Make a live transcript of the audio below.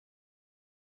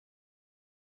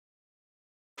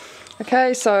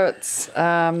Okay, so it's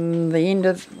the end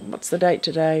of, what's the date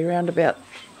today? Around about,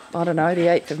 I don't know, the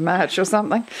 8th of March or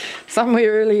something. Somewhere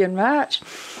early in March.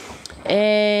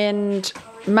 And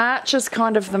March is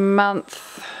kind of the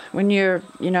month when you've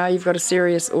got a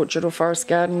serious orchard or forest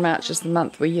garden. March is the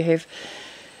month where you have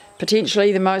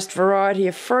potentially the most variety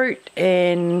of fruit,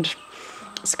 and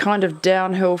it's kind of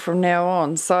downhill from now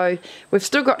on. So we've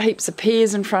still got heaps of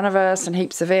pears in front of us and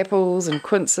heaps of apples and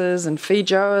quinces and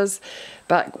feijoas,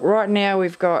 but right now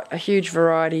we've got a huge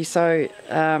variety. So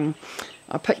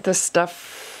I picked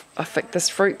this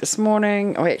fruit this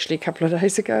morning, or actually a couple of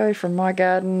days ago, from my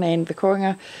garden and the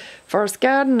Koinga Forest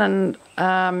Garden, and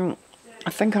I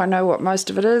think I know what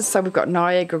most of it is. So we've got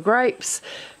Niagara grapes,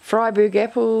 Freiburg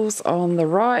apples on the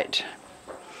right,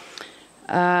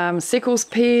 Seckles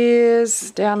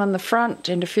pears down in the front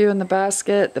and a few in the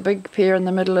basket. The big pear in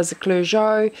the middle is a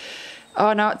Clergeau.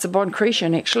 Oh no, it's a Bon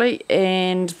Chrétien actually.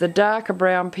 And the darker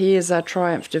brown pears are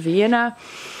Triumph de Vienna.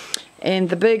 And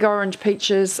the big orange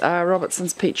peaches are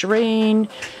Robertson's Peacherine.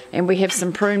 And we have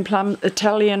some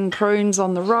Italian prunes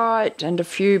on the right and a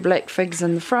few black figs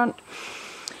in the front.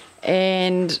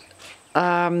 And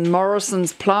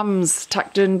Morrison's plums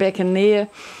tucked in back in there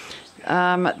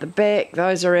at the back.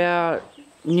 Those are our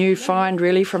new find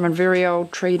really from a very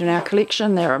old tree in our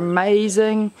collection. They're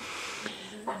amazing.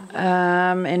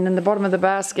 And in the bottom of the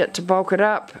basket to bulk it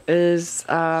up is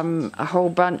a whole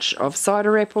bunch of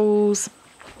cider apples.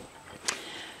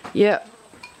 Yeah,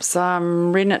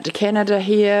 some Rennet de Canada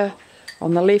here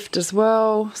on the left as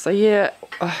well. So yeah,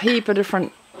 a heap of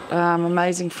different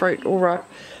amazing fruit all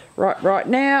right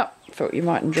now. Thought you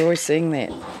might enjoy seeing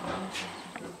that.